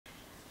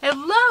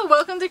Hello,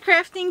 welcome to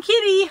Krafting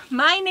Kitty.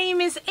 My name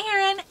is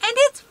Erin and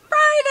it's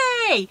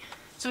Friday.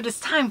 So it is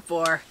time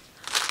for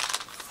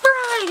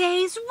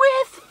Fridays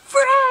with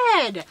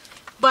Fred.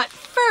 But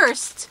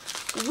first,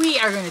 we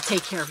are going to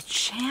take care of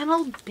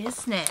channel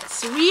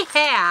business. We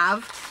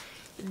have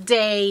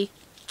day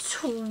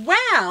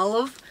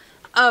 12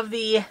 of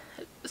the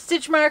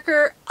stitch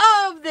marker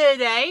of the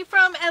day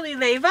from Ellie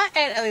Leva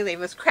at Ellie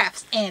Leva's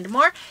Crafts and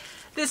More.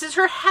 This is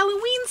her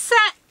Halloween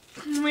set.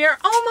 We are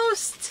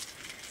almost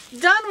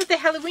done with the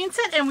Halloween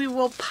set, and we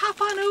will pop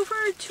on over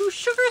to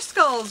Sugar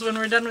Skulls when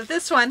we're done with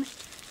this one.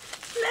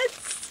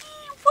 Let's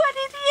see what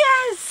it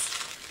is.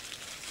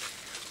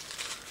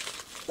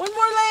 One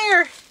more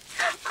layer.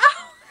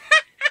 Oh,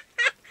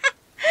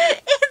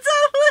 it's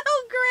a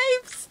little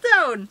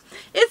gravestone.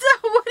 It's a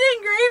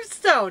wooden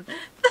gravestone.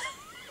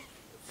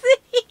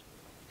 See?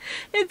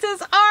 It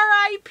says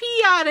R.I.P.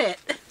 on it.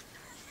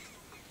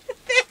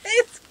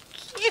 It's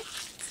cute.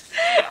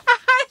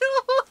 I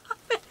love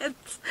it.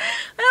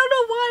 I don't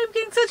know why I'm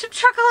getting such a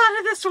chuckle out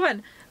of this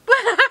one, but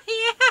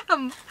I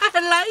am. I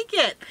like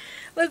it.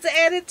 Let's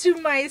add it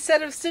to my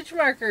set of stitch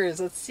markers.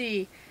 Let's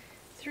see.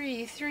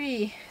 3,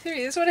 3,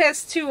 3. This one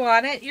has 2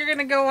 on it. You're going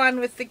to go on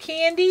with the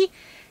candy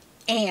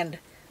and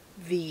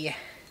the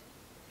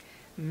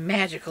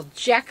magical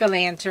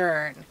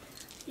jack-o'-lantern.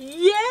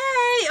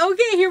 Yay!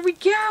 Okay, here we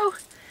go.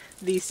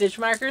 The stitch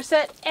marker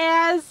set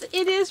as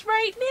it is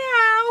right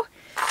now.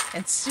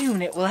 And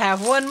soon it will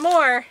have one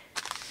more.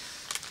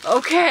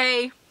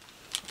 Okay.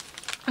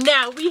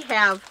 Now we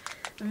have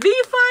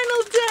the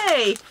final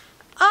day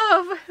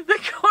of the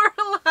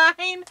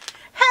Coraline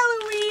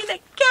Halloween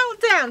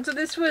countdown. So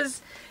this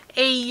was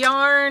a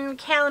yarn,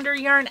 calendar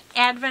yarn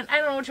advent, I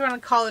don't know what you want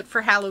to call it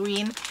for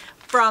Halloween,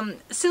 from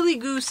Silly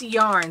Goose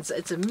Yarns.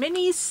 It's a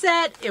mini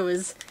set. It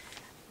was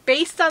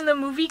based on the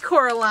movie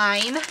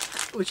Coraline,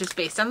 which is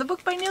based on the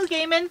book by Neil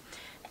Gaiman.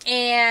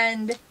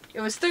 And it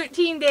was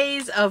 13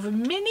 days of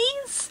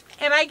minis,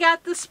 and I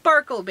got the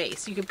sparkle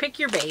base. You can pick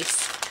your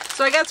base.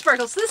 So I got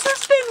sparkles. This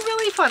has been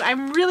really fun.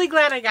 I'm really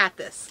glad I got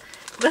this.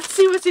 Let's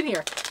see what's in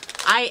here.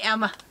 I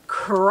am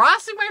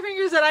crossing my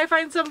fingers that I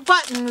find some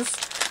buttons.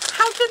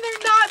 How can there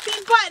not be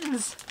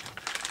buttons?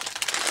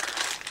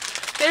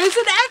 There's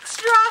an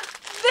extra.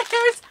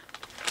 They're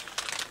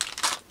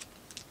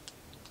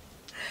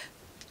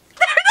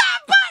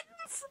not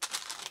buttons.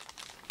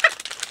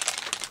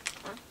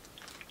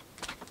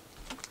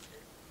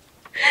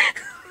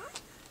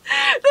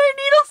 They're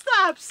needle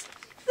stops.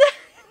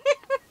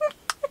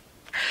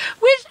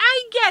 Which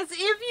I guess if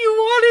you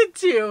wanted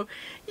to,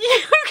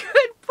 you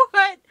could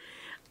put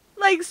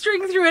like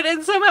string through it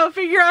and somehow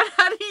figure out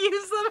how to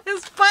use them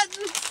as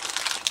buttons.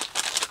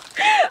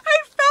 I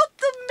felt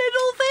the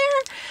middle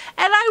there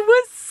and I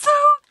was so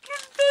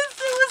convinced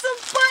it was a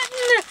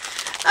button.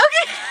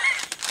 Okay.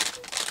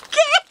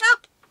 Gail!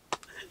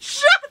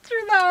 Shot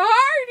through the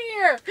heart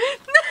here.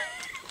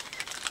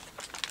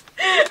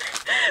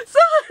 So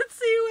let's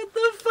see what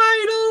the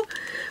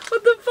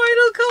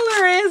final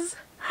color is.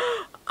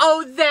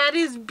 Oh, that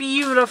is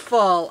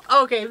beautiful.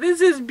 Okay,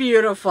 this is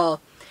beautiful.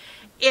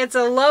 It's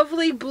a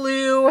lovely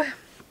blue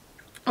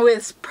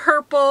with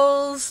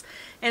purples,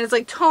 and it's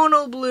like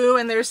tonal blue,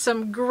 and there's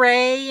some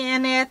gray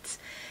in it.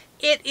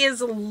 It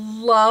is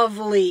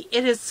lovely.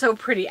 It is so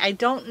pretty. I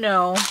don't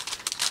know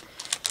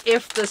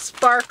if the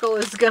sparkle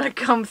is going to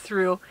come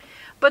through,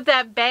 but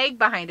that bag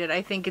behind it,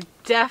 I think it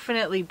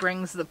definitely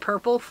brings the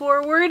purple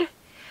forward.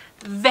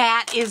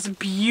 That is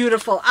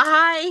beautiful.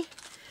 I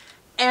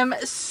am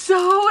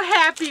so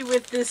happy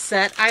with this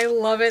set. I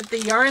love it. The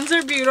yarns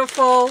are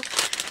beautiful.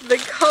 The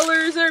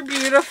colors are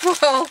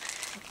beautiful.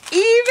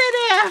 Even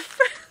if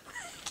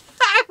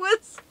I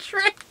was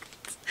tricked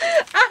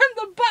on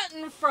the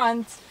button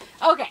front.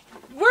 Okay,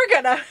 we're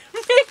gonna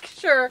make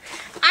sure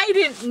I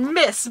didn't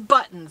miss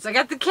buttons. I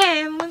got the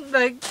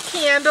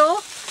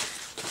candle.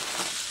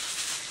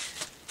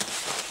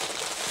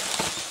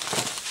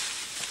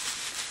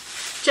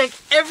 Check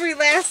every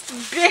last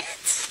bit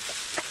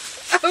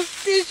of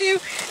tissue.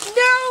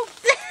 No,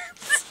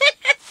 that's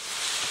it.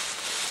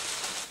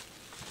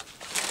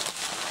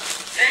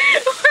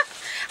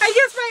 I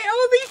guess my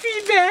only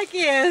feedback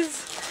is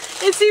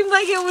it seemed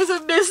like it was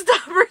a missed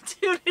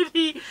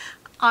opportunity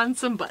on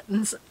some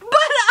buttons.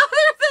 But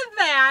other than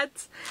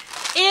that,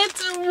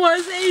 it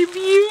was a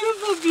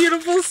beautiful,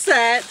 beautiful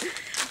set.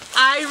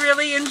 I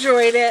really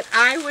enjoyed it.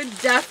 I would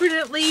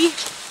definitely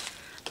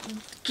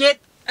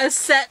get a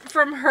set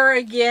from her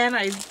again.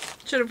 I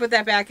should have put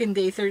that back in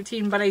day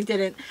 13, but I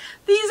didn't.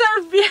 These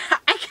are,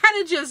 I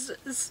kind of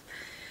just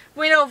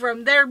went over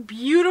them. They're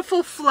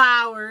beautiful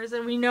flowers,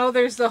 and we know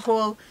there's the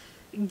whole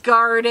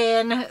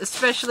garden,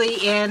 especially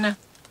in,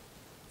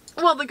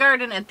 well, the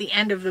garden at the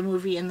end of the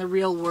movie in the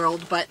real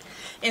world, but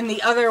in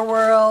the other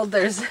world,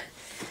 there's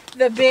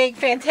the big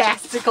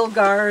fantastical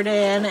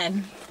garden,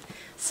 and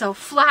so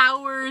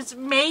flowers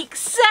make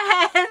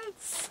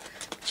sense.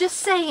 Just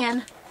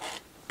saying.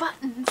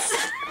 Buttons.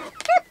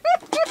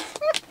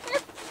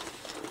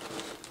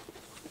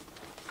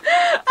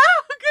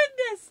 Oh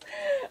goodness.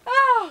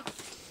 Oh,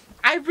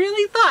 I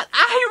really thought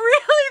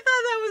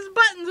that was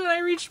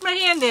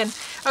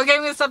saying, okay,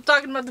 I'm going to stop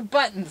talking about the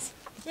buttons.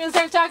 I'm going to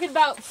start talking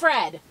about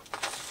Fred.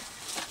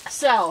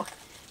 So,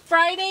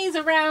 Fridays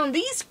around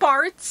these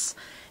parts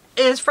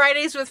is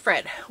Fridays with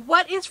Fred.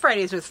 What is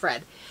Fridays with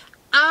Fred?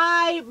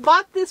 I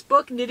bought this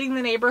book, Knitting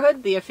the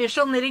Neighborhood, the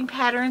official knitting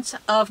patterns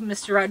of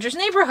Mr. Rogers'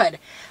 Neighborhood.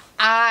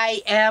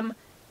 I am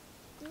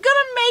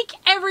gonna make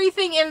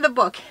everything in the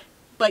book,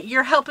 but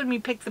you're helping me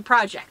pick the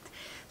project.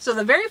 So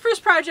the very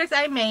first project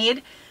I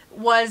made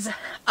was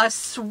a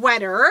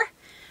sweater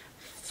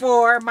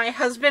for my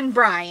husband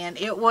Brian.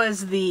 It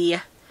was the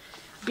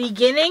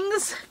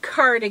Beginnings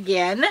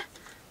Cardigan.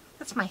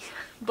 That's my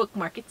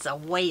bookmark, it's a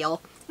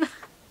whale.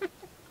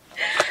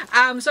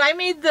 So I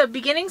made the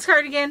Beginnings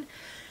Cardigan,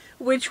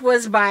 which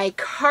was by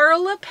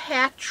Carla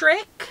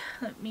Patrick.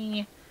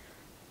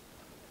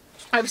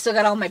 I've still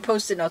got all my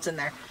post-it notes in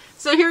there.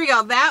 So here we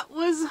go. That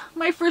was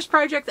my first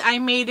project. I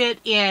made it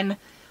in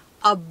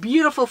a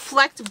beautiful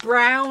flecked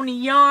brown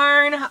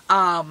yarn.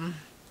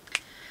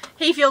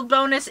 Hayfield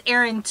Bonus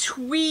Aran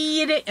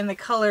Tweed in the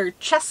color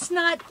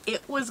Chestnut.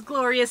 It was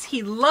glorious.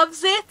 He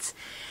loves it.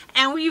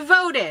 And we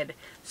voted.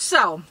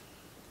 So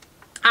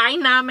I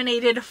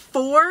nominated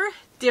 4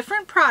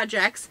 different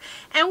projects,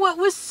 and what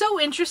was so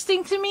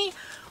interesting to me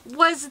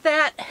was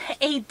that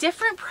a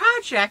different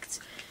project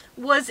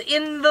was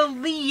in the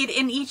lead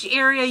in each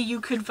area you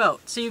could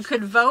vote. So you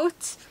could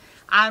vote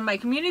on my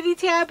community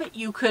tab,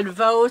 you could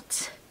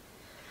vote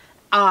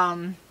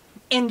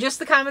in just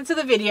the comments of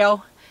the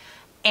video,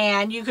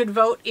 and you could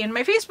vote in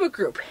my Facebook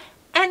group.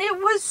 And it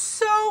was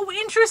so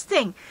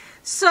interesting.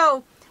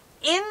 So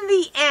in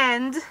the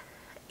end,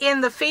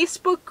 in the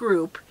Facebook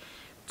group,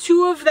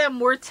 2 of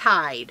them were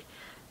tied.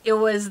 It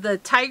was the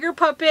tiger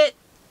puppet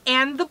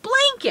and the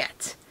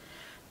blanket.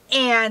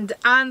 And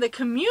on the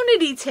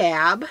community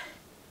tab,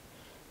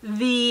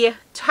 the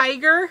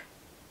tiger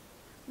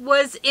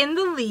was in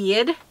the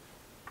lead,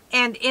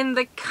 and in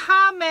the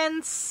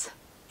comments,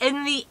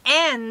 in the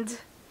end,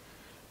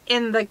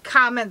 in the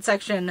comment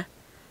section,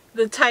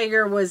 the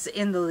tiger was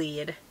in the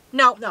lead.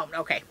 No,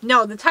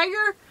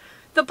 the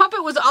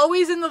puppet was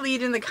always in the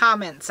lead in the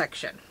comment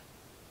section.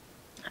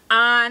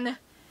 On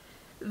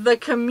the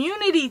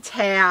community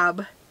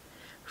tab,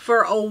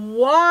 for a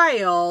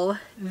while,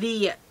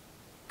 the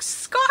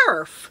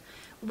scarf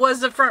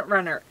was the front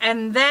runner,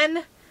 and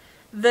then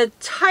the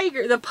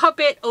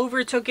puppet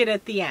overtook it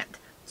at the end.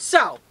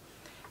 So,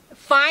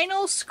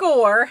 final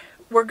score,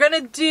 we're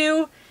gonna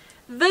do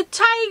the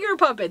tiger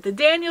puppet, the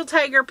Daniel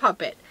Tiger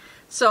puppet.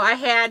 So I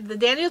had the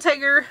Daniel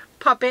Tiger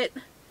puppet,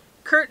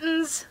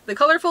 curtains, the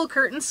colorful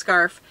curtain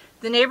scarf,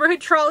 the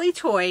neighborhood trolley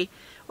toy,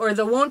 or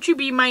the Won't You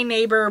Be My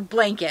Neighbor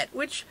blanket,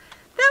 which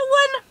that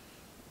one,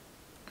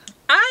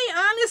 I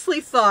honestly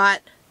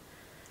thought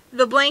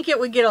the blanket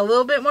would get a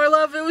little bit more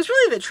love. It was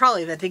really the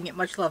trolley that didn't get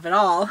much love at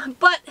all,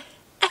 but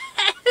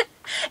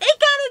it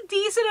got a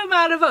decent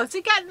amount of votes.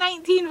 It got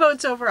 19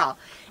 votes overall.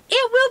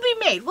 It will be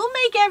made. We'll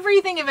make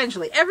everything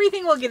eventually.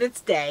 Everything will get its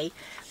day,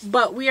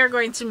 but we are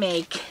going to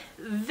make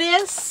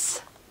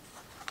this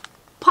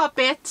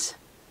puppet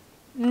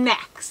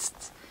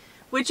next,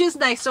 which is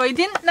nice. So I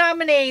didn't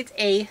nominate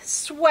a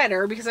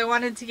sweater because I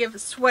wanted to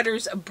give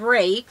sweaters a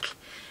break.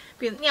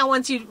 You know,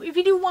 if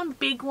you do one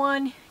big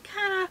one,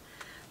 kind of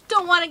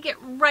don't want to get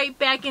right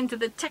back into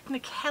the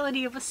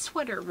technicality of a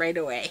sweater right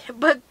away.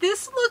 But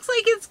this looks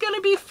like it's going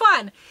to be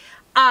fun.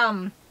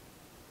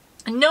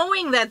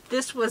 Knowing that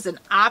this was an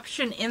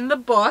option in the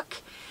book,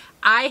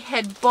 I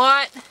had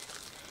bought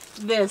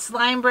this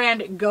Line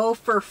Brand Go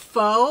for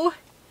Faux,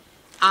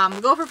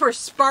 Go for Faux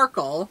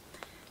Sparkle.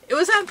 It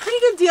was on a pretty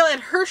good deal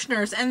at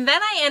Hirschner's, and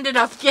then I ended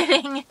up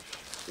getting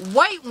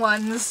white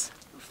ones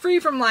free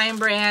from Lion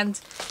Brand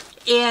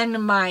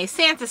in my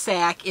Santa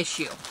Sack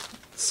issue.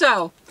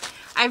 So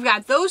I've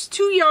got those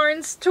 2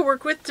 yarns to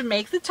work with to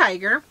make the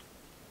tiger.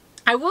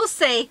 I will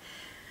say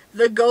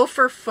the Go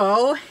for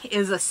Faux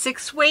is a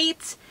 6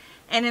 weight,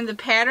 and in the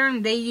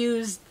pattern they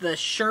used the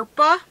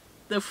Sherpa,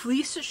 the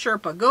Fleece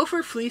Sherpa, Go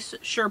for Fleece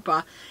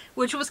Sherpa,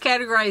 which was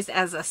categorized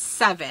as a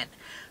 7.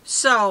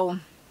 So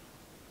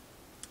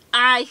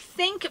I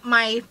think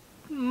my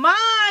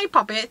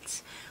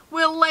puppet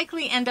will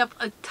likely end up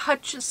a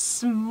touch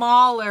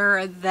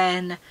smaller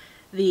than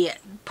the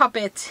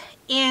puppet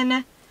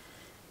in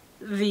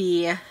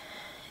the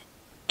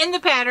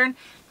pattern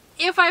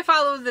if I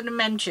follow the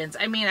dimensions.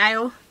 I mean,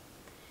 I'll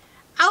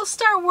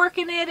start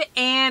working it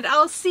and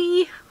I'll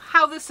see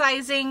how the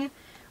sizing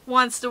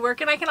wants to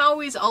work, and I can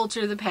always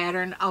alter the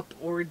pattern up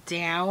or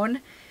down,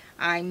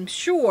 I'm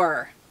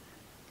sure.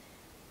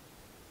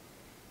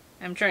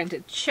 I'm trying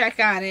to check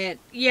on it.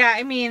 Yeah,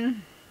 I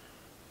mean,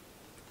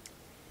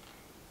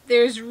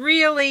 there's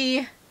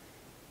a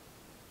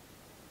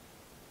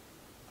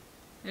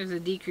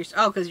decrease.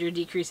 Oh, because you're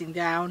decreasing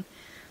down.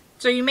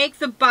 So you make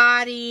the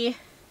body,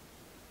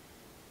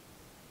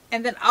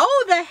 and then,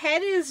 oh, the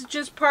head is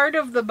just part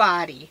of the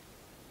body.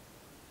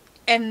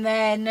 And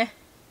then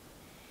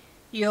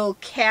you'll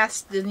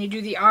then you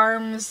do the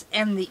arms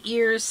and the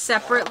ears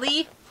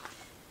separately.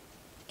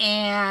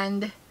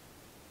 And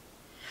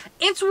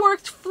it's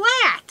worked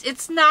flat.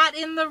 It's not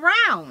in the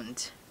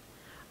round.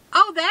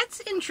 Oh,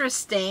 that's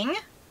interesting.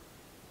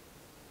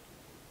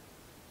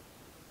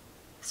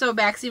 So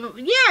back seam,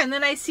 yeah, and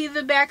then I see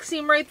the back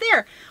seam right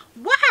there.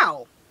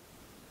 Wow.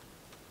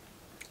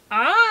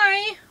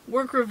 I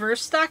work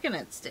reverse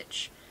stockinette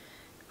stitch.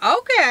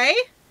 Okay.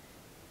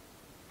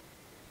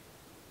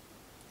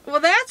 Well,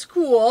 that's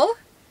cool.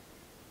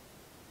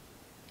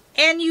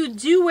 And you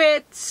do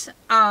it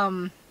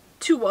to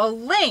a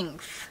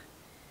length.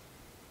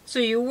 So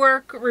you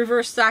work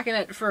reverse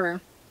stockinette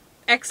for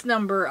X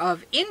number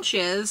of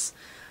inches.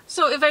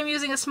 So if I'm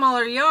using a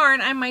smaller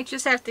yarn, I might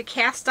just have to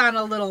cast on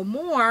a little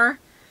more.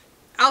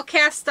 I'll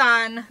cast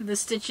on the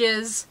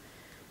stitches.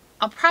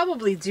 I'll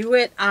probably do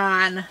it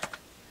on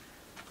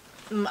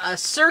a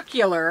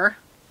circular,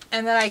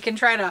 and then I can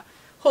try to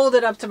hold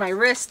it up to my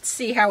wrist,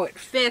 see how it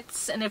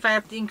fits, and if I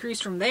have to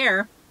increase from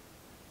there,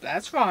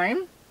 that's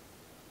fine.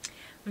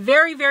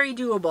 Very, very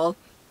doable.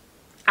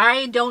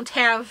 I don't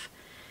have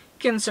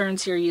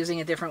concerns here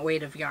using a different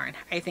weight of yarn.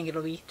 I think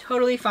it'll be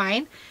totally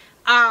fine.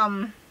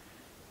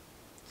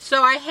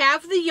 So I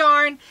have the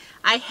yarn,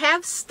 I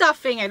have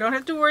stuffing, I don't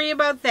have to worry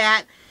about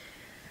that.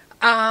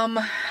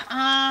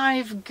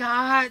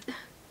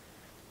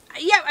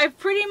 I've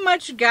pretty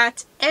much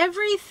got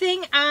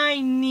everything I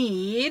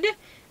need.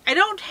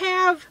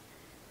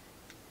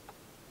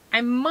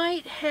 I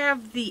might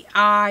have the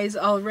eyes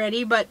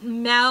already, but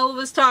Mel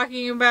was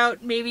talking about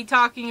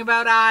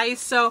eyes,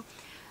 so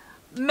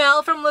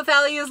Mel from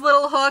Lithelia's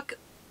Little Hook,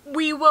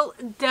 we will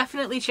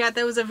definitely chat.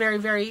 That was a very,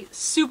 very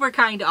super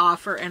kind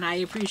offer, and I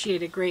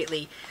appreciate it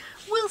greatly.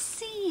 We'll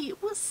see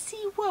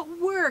what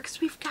works.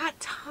 We've got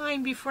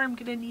time before I'm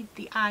gonna need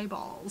the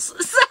eyeballs.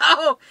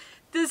 So,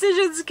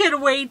 decisions can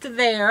wait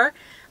there.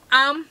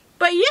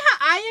 But yeah,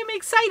 I am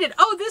excited.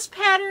 Oh, this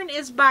pattern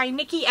is by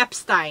Nikki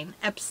Epstein.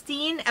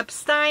 Epstein,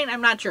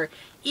 I'm not sure.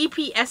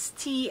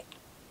 Epstein.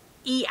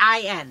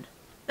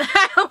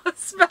 I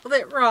almost spelled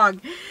it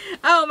wrong.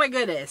 Oh my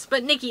goodness.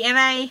 But Nikki,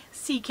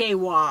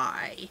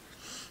 N-I-C-K-Y.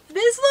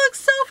 This looks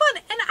so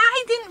fun. And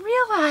I didn't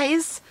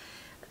realize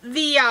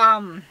the,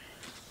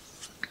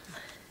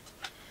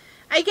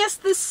 I guess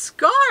the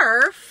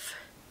scarf,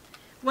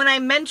 when I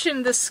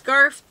mentioned the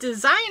scarf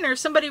designer,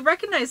 somebody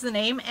recognized the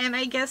name, and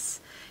I guess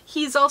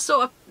he's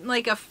also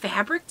like a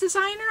fabric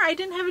designer. I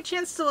didn't have a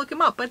chance to look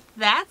him up, but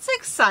that's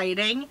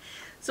exciting.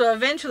 So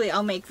eventually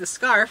I'll make the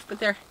scarf, but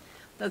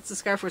that's the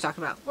scarf we're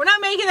talking about. We're not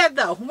making that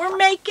though. We're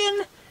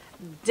making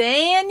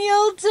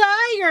Daniel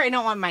Tiger. I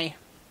don't want my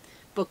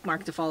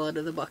bookmark to fall out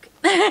of the book.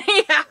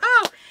 Yeah.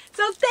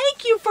 So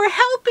thank you for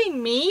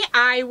helping me.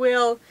 I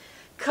will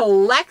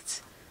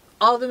collect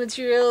all the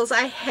materials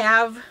I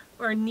have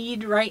or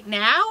need right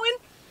now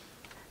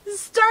and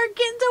start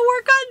getting to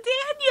work on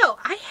Daniel.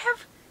 I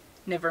have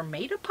never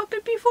made a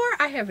puppet before.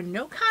 I have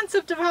no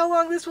concept of how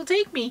long this will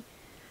take me.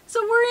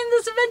 So we're in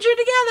this adventure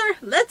together.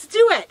 Let's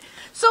do it.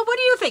 So what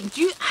do you think?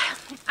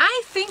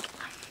 I think,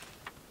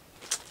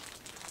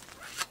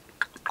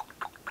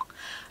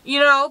 you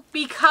know,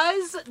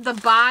 because the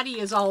body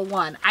is all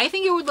one, I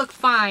think it would look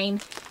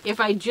fine if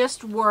I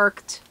just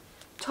worked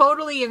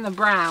totally in the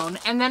brown,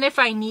 and then if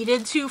I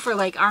needed to for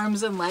like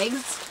arms and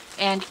legs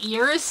and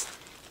ears,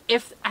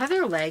 are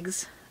there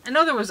legs? I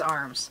know there was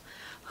arms.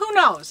 Who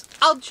knows?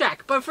 I'll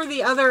check. But for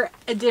the other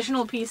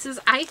additional pieces,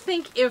 I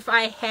think if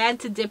I had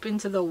to dip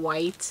into the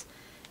white,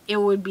 it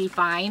would be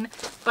fine.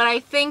 But I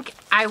think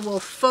I will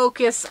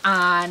focus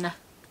on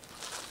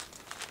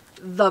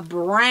the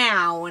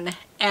brown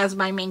as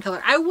my main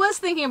color. I was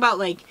thinking about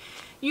like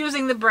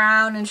using the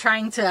brown and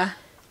trying to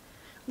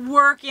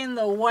work in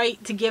the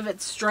white to give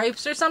it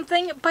stripes or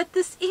something, but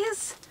this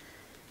is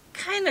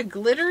kind of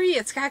glittery.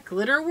 It's got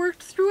glitter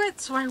worked through it,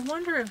 so I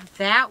wonder if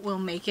that will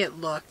make it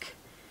look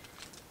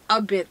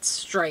a bit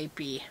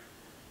stripey.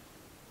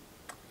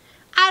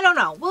 I don't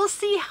know. We'll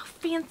see how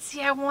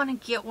fancy I want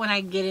to get when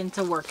I get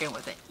into working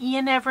with it.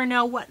 You never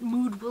know what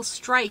mood will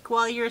strike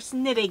while you're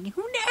knitting.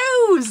 Who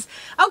knows?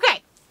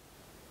 Okay.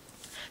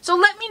 So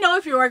let me know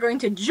if you are going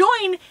to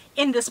join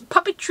in this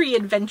puppetry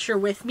adventure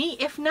with me.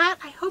 If not,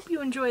 I hope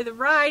you enjoy the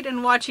ride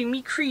and watching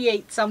me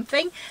create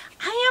something.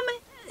 I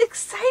am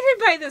excited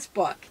by this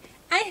book.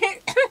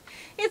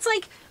 It's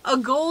like a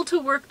goal to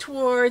work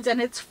towards, and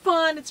it's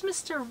fun. It's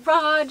Mr.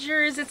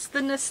 Rogers. It's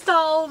the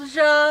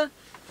nostalgia.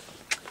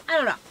 I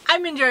don't know.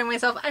 I'm enjoying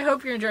myself. I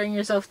hope you're enjoying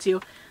yourself too.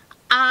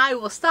 I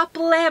will stop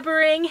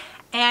blabbering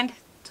and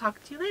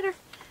talk to you later.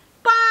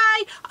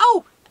 Bye!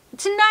 Oh,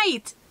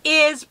 tonight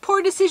is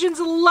Poor Decisions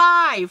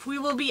Live. We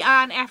will be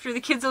on after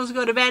the kiddos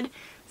go to bed,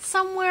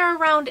 somewhere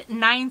around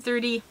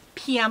 9:30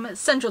 p.m.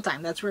 Central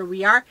Time. That's where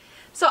we are.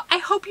 So I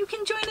hope you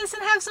can join us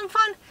and have some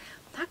fun.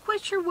 Not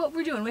quite sure what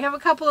we're doing. We have a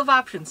couple of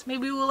options.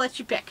 Maybe we'll let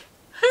you pick.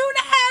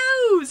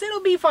 Who knows? It'll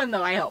be fun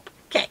though, I hope.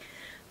 Okay.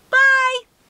 Bye!